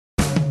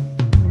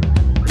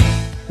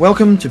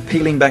Welcome to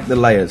Peeling Back the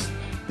Layers,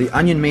 the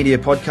Onion Media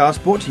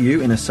podcast brought to you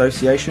in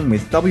association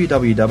with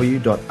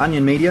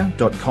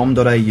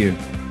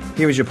www.onionmedia.com.au.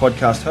 Here is your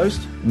podcast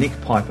host, Nick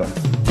Piper.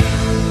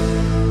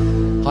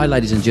 Hi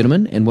ladies and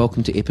gentlemen, and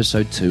welcome to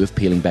episode 2 of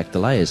Peeling Back the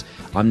Layers.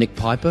 I'm Nick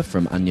Piper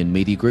from Onion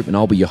Media Group, and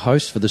I'll be your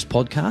host for this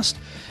podcast.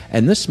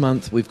 And this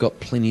month we've got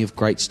plenty of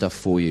great stuff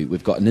for you.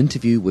 We've got an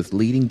interview with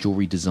leading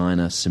jewellery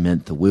designer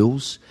Samantha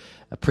Wills,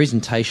 a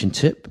presentation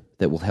tip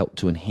that will help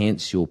to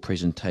enhance your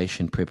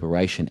presentation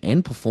preparation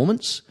and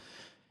performance,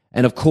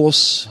 and of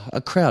course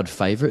a crowd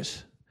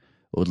favourite,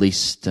 or at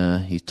least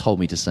he told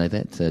me to say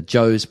that,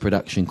 Joe's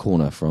Production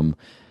Corner from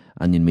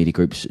Onion Media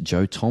Group's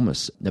Joe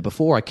Thomas. Now,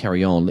 before I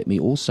carry on, let me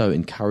also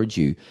encourage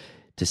you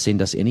to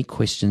send us any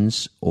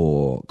questions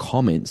or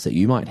comments that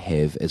you might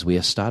have, as we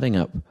are starting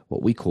up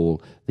what we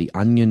call the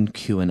Onion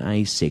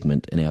Q&A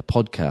segment in our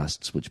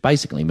podcasts, which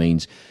basically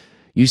means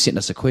you send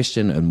us a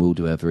question and we'll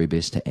do our very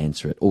best to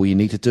answer it. All you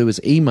need to do is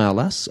email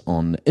us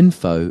on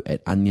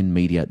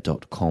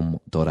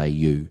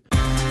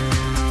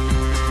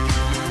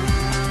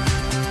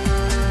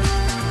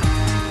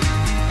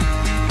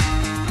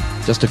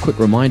info@onionmedia.com.au. Just a quick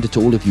reminder to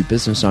all of you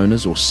business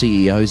owners or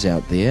CEOs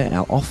out there,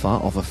 our offer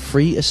of a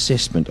free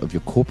assessment of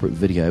your corporate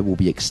video will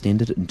be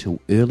extended until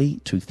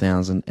early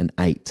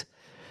 2008.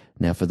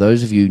 Now, for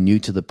those of you new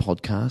to the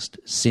podcast,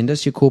 send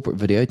us your corporate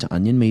video to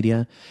Onion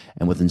Media,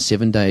 and within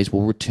 7 days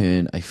we'll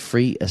return a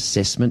free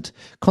assessment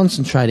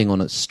concentrating on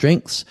its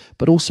strengths,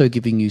 but also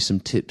giving you some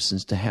tips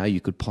as to how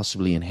you could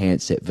possibly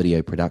enhance that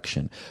video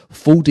production.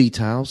 Full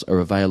details are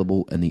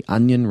available in the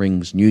Onion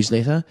Rings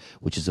newsletter,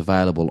 which is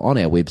available on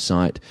our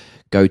website.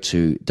 Go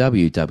to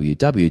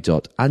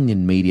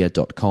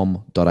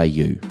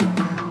www.onionmedia.com.au.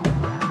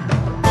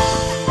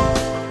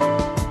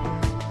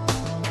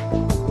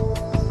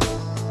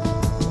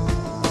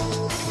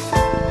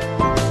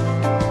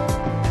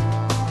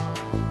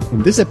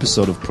 In this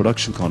episode of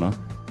Production Corner,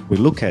 we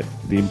look at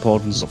the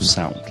importance of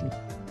sound.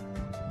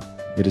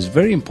 It is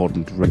very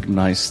important to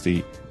recognize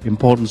the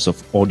importance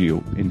of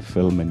audio in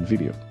film and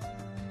video.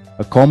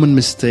 A common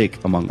mistake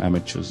among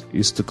amateurs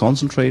is to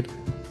concentrate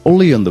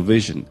only on the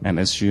vision and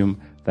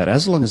assume that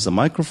as long as the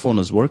microphone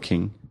is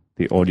working,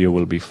 the audio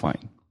will be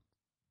fine.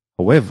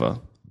 However,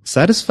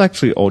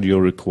 satisfactory audio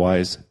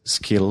requires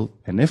skill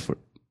and effort.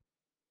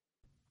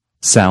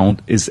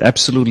 Sound is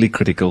absolutely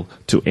critical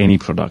to any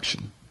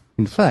production.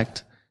 In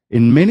fact,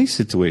 in many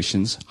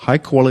situations,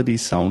 high-quality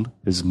sound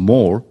is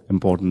more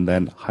important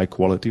than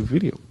high-quality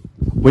video.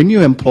 When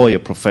you employ a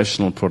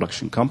professional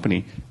production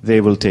company,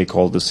 they will take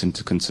all this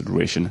into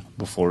consideration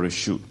before a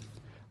shoot.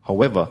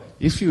 However,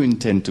 if you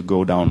intend to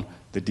go down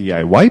the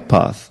DIY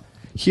path,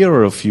 here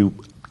are a few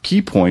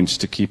key points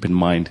to keep in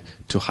mind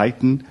to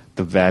heighten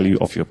the value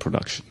of your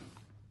production.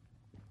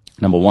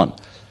 Number 1,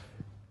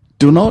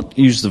 do not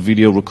use the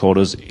video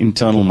recorder's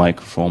internal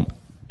microphone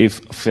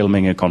if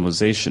filming a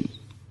conversation.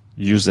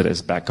 Use it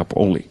as backup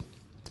only.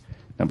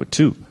 Number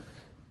 2,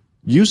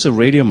 use a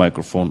radio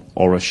microphone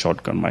or a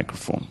shotgun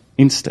microphone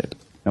instead.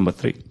 Number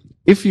 3,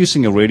 if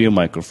using a radio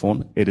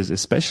microphone, it is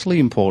especially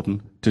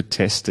important to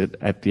test it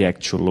at the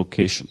actual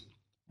location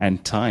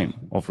and time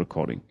of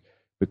recording,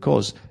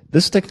 because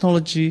this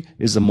technology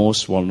is the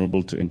most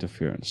vulnerable to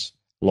interference,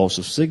 loss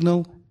of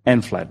signal,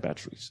 and flat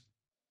batteries.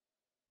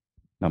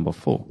 Number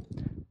 4,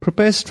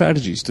 prepare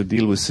strategies to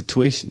deal with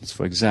situations,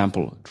 for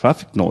example,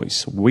 traffic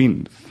noise,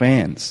 wind,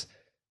 fans,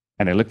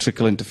 and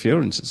electrical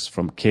interferences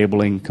from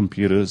cabling,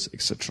 computers,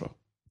 etc.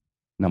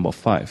 Number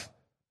 5,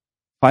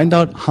 find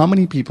out how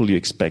many people you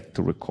expect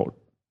to record,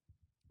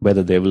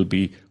 whether there will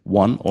be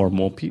one or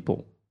more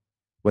people,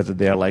 whether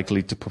they are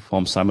likely to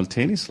perform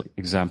simultaneously,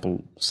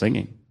 example,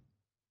 singing,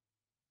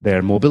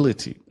 their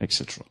mobility,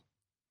 etc.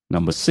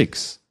 Number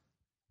 6,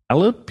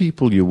 alert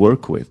people you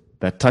work with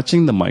that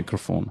touching the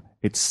microphone,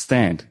 its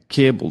stand,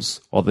 cables,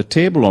 or the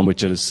table on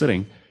which it is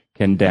sitting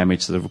can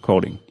damage the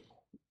recording.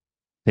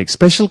 Take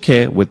special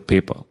care with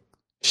paper.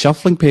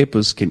 Shuffling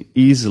papers can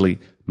easily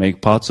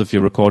make parts of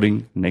your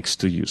recording next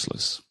to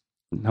useless.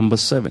 Number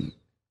 7,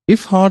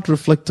 if hard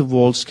reflective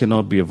walls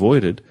cannot be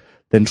avoided,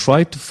 then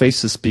try to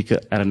face the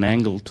speaker at an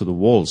angle to the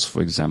walls, for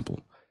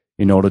example,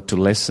 in order to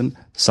lessen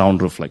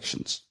sound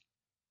reflections.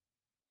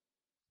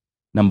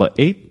 Number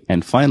 8,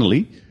 and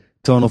finally,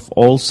 turn off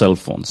all cell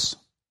phones.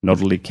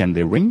 Not only can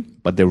they ring,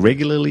 but they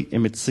regularly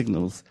emit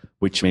signals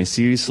which may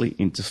seriously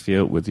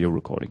interfere with your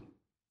recording.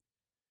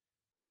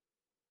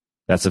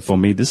 That's it for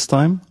me this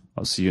time.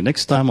 I'll see you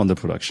next time on the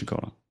Production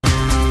Corner.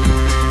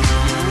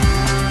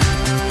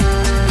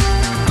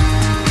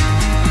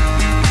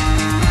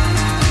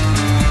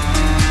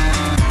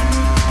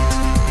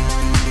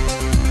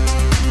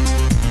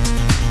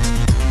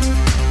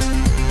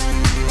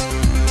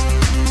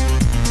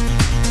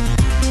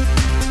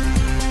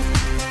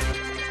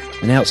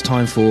 And now it's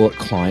time for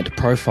Client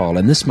Profile,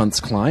 and this month's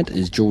client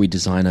is jewellery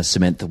designer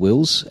Samantha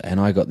Wills, and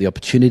I got the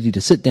opportunity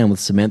to sit down with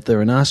Samantha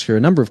and ask her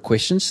a number of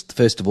questions.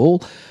 First of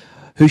all,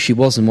 who she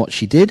was and what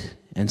she did,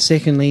 and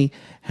secondly,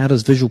 how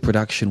does visual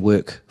production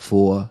work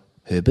for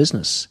her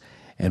business,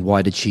 and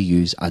why did she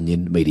use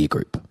Onion Media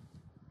Group?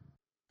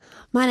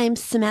 My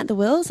name's Samantha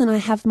Wills and I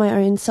have my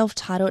own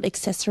self-titled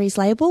accessories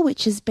label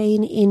which has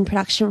been in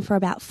production for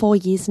about 4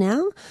 years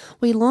now.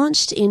 We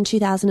launched in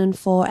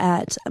 2004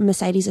 at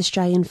Mercedes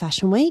Australian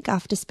Fashion Week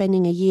after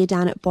spending a year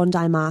down at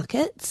Bondi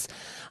Markets.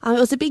 It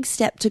was a big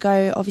step to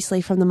go obviously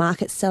from the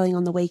market selling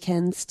on the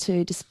weekends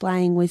to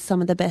displaying with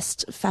some of the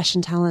best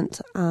fashion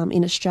talent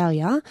in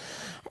Australia.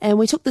 And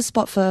we took the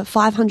spot for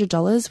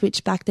 $500,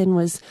 which back then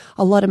was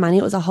a lot of money.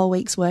 It was a whole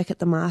week's work at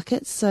the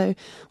market. So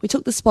we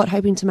took the spot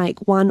hoping to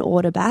make one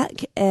order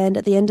back. And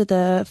at the end of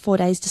the 4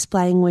 days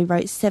displaying, we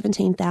wrote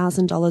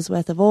 $17,000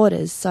 worth of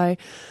orders. So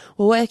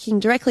we're working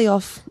directly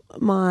off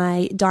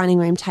my dining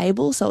room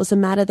table. So it was a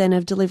matter then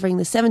of delivering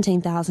the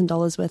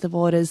 $17,000 worth of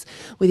orders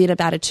within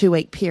about a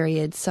 2-week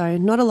period. So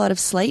not a lot of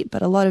sleep,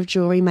 but a lot of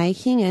jewellery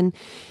making. And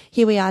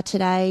here we are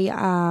today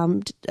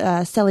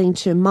selling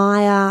to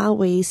Maya.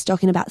 We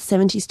stock in about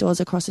 70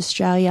 stores across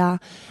Australia,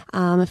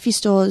 a few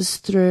stores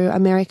through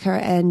America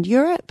and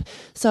Europe.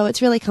 So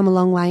it's really come a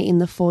long way in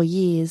the 4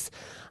 years.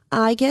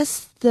 I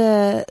guess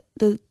the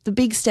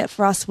big step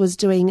for us was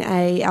doing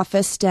our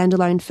first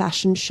standalone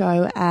fashion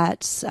show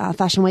at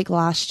Fashion Week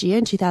last year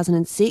in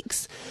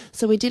 2006.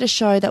 So we did a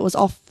show that was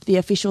off the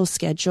official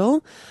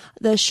schedule.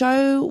 The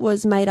show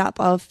was made up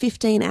of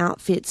 15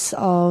 outfits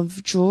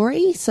of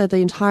jewellery. So the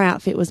entire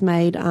outfit was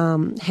made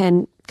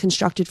hand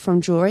constructed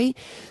from jewellery.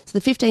 So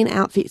the 15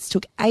 outfits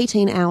took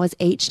 18 hours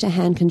each to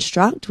hand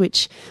construct,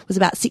 which was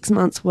about 6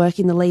 months' work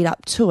in the lead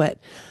up to it.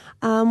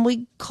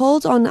 We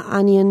called on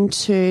Onion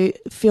to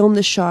film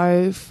the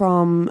show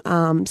from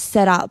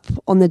set up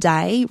on the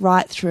day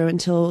right through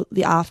until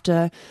the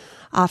after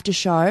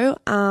show.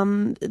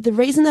 The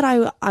reason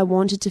that I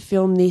wanted to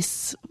film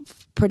this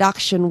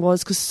production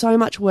was because so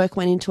much work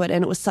went into it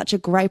and it was such a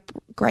great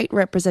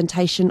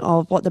representation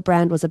of what the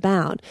brand was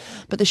about.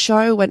 But the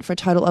show went for a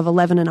total of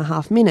 11 and a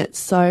half minutes.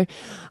 So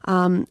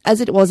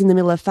as it was in the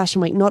middle of Fashion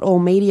Week, not all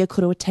media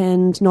could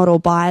attend, not all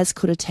buyers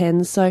could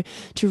attend. So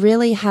to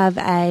really have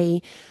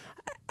a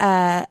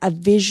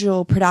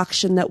visual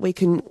production that we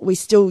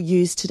still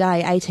use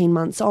today, 18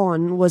 months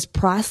on, was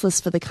priceless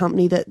for the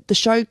company. That the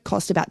show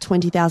cost about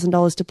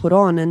 $20,000 to put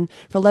on, and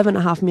for 11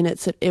 and a half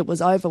minutes it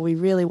was over. We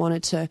really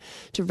wanted to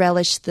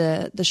relish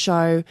the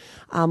show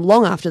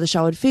long after the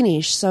show had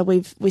finished. So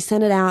we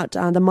sent it out.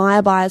 The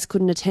Maya buyers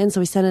couldn't attend,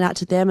 so we sent it out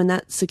to them, and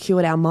that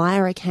secured our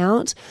Maya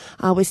account.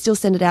 We still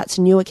send it out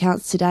to new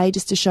accounts today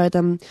just to show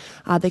them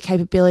the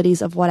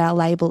capabilities of what our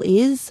label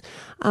is.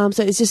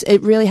 So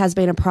it really has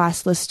been a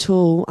priceless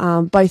tool,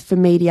 both for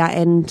media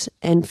and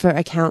for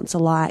accounts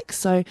alike.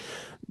 So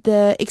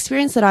the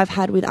experience that I've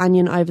had with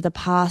Onion over the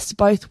past,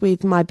 both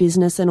with my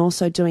business and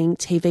also doing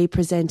TV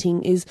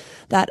presenting, is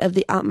that of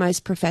the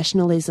utmost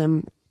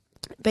professionalism.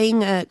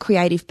 Being a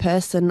creative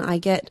person, I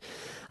get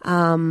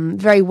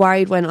very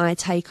worried when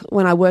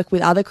I work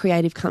with other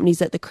creative companies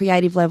that the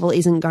creative level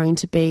isn't going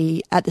to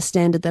be at the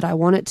standard that I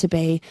want it to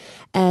be.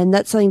 And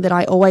that's something that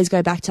I always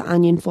go back to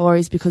Onion for,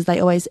 is because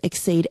they always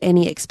exceed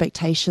any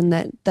expectation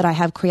that I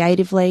have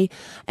creatively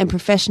and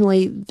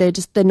professionally.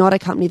 They're not a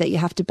company that you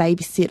have to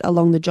babysit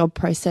along the job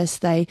process.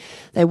 They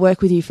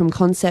work with you from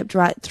concept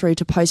right through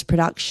to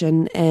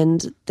post-production,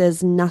 and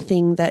there's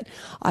nothing that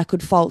I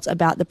could fault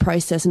about the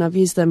process. And I've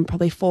used them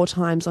probably 4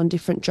 times on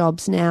different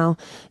jobs now.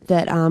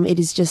 That it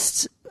is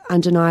just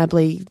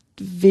undeniably,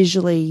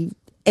 visually,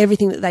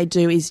 everything that they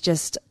do is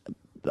just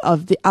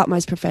of the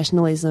utmost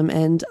professionalism,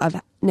 and I've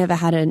never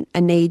had a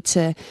need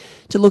to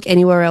look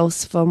anywhere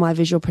else for my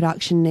visual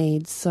production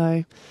needs.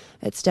 So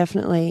it's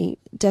definitely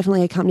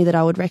a company that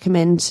I would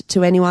recommend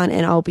to anyone,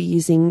 and I'll be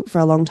using for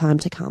a long time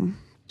to come.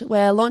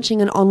 We're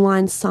launching an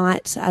online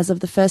site as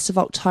of the 1st of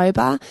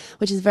October,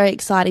 which is a very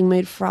exciting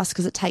move for us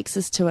because it takes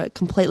us to a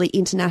completely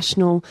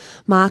international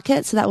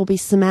market. So that will be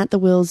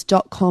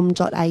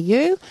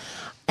samanthawills.com.au.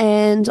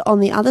 And on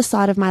the other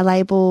side of my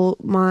label,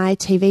 my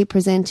TV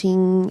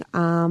presenting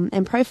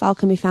and profile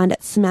can be found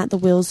at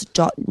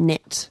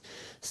samanthawills.net.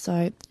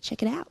 So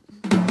check it out.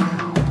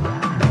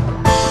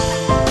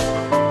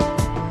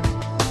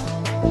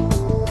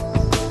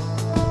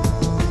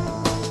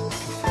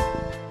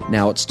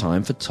 Now it's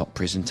time for top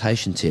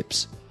presentation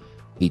tips.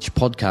 Each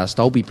podcast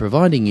I'll be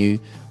providing you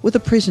with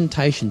a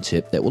presentation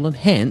tip that will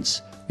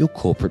enhance your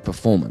corporate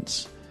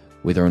performance,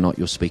 whether or not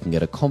you're speaking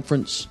at a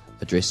conference,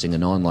 addressing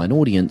an online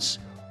audience,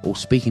 or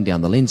speaking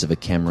down the lens of a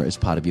camera as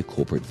part of your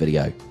corporate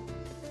video.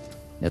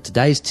 Now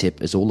today's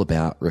tip is all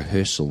about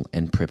rehearsal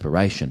and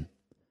preparation.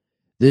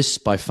 This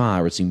by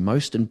far is the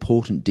most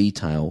important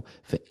detail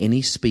for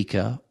any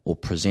speaker or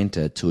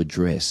presenter to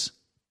address.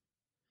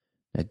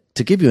 Now,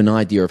 to give you an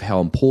idea of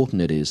how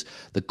important it is,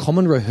 the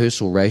common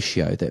rehearsal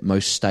ratio that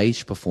most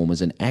stage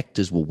performers and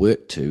actors will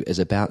work to is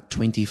about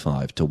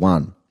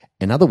 25-1.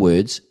 In other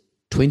words,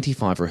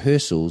 25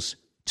 rehearsals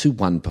to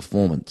 1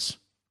 performance.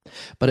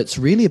 But it's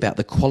really about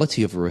the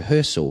quality of a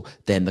rehearsal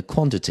than the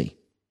quantity.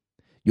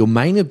 Your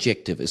main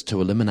objective is to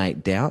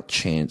eliminate doubt,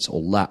 chance,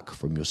 or luck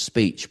from your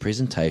speech,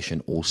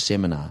 presentation, or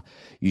seminar.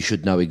 You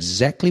should know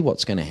exactly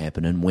what's going to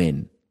happen and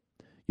when.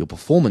 Your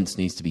performance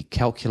needs to be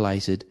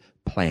calculated,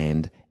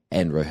 planned,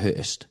 and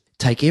rehearsed.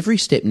 Take every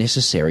step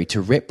necessary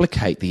to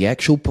replicate the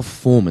actual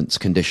performance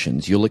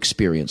conditions you'll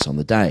experience on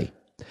the day.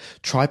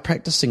 Try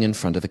practicing in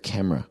front of a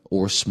camera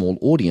or a small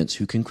audience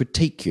who can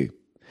critique you.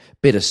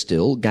 Better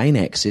still, gain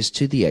access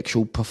to the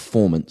actual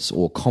performance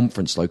or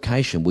conference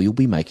location where you'll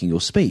be making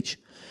your speech.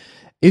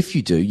 If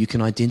you do, you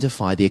can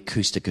identify the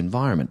acoustic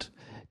environment.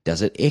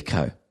 Does it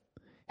echo?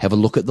 Have a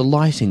look at the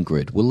lighting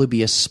grid. Will there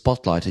be a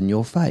spotlight in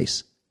your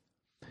face?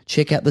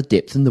 Check out the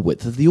depth and the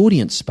width of the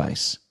audience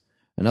space.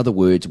 In other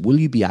words, will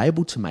you be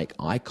able to make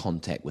eye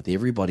contact with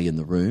everybody in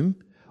the room,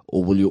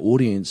 or will your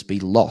audience be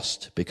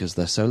lost because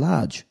they're so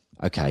large?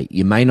 Okay,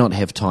 you may not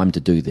have time to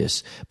do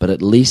this, but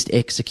at least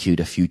execute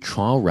a few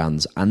trial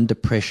runs under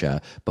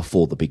pressure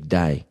before the big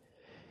day.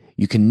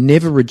 You can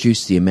never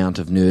reduce the amount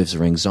of nerves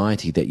or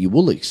anxiety that you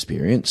will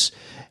experience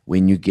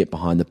when you get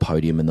behind the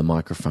podium and the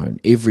microphone.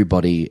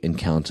 Everybody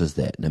encounters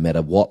that, no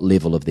matter what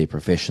level of their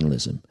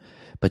professionalism.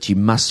 But you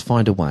must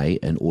find a way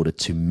in order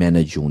to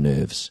manage your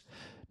nerves.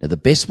 Now, the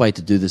best way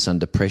to do this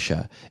under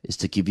pressure is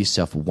to give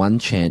yourself one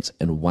chance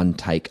and one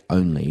take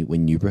only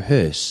when you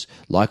rehearse.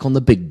 Like on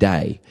the big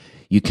day,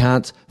 you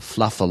can't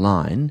fluff a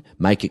line,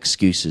 make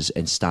excuses,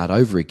 and start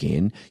over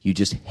again. You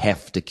just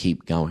have to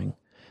keep going.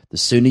 The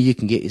sooner you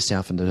can get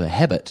yourself into a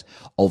habit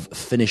of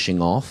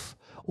finishing off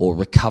or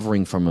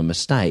recovering from a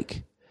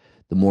mistake,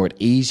 the more at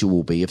ease you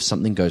will be if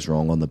something goes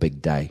wrong on the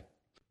big day.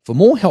 For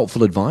more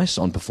helpful advice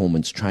on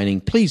performance training,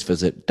 please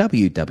visit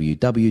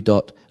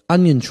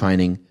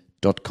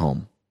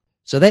www.oniontraining.com.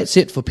 So that's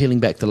it for Peeling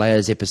Back the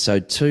Layers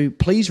episode 2.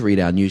 Please read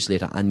our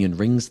newsletter Onion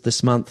Rings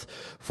this month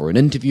for an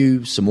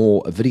interview, some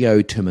more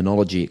video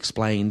terminology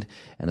explained,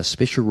 and a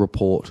special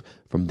report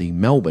from the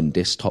Melbourne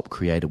Desktop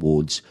Create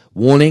Awards.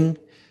 Warning,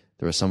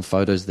 there are some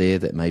photos there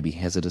that may be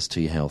hazardous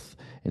to your health.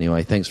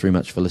 Anyway, thanks very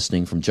much for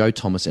listening from Joe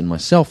Thomas and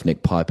myself,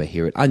 Nick Piper,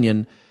 here at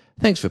Onion.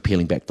 Thanks for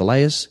peeling back the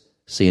layers.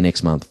 See you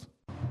next month.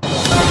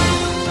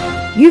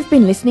 You've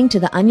been listening to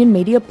the Onion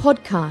Media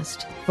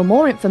Podcast. For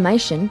more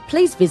information,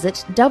 please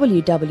visit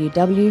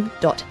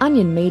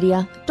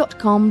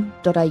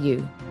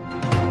www.onionmedia.com.au.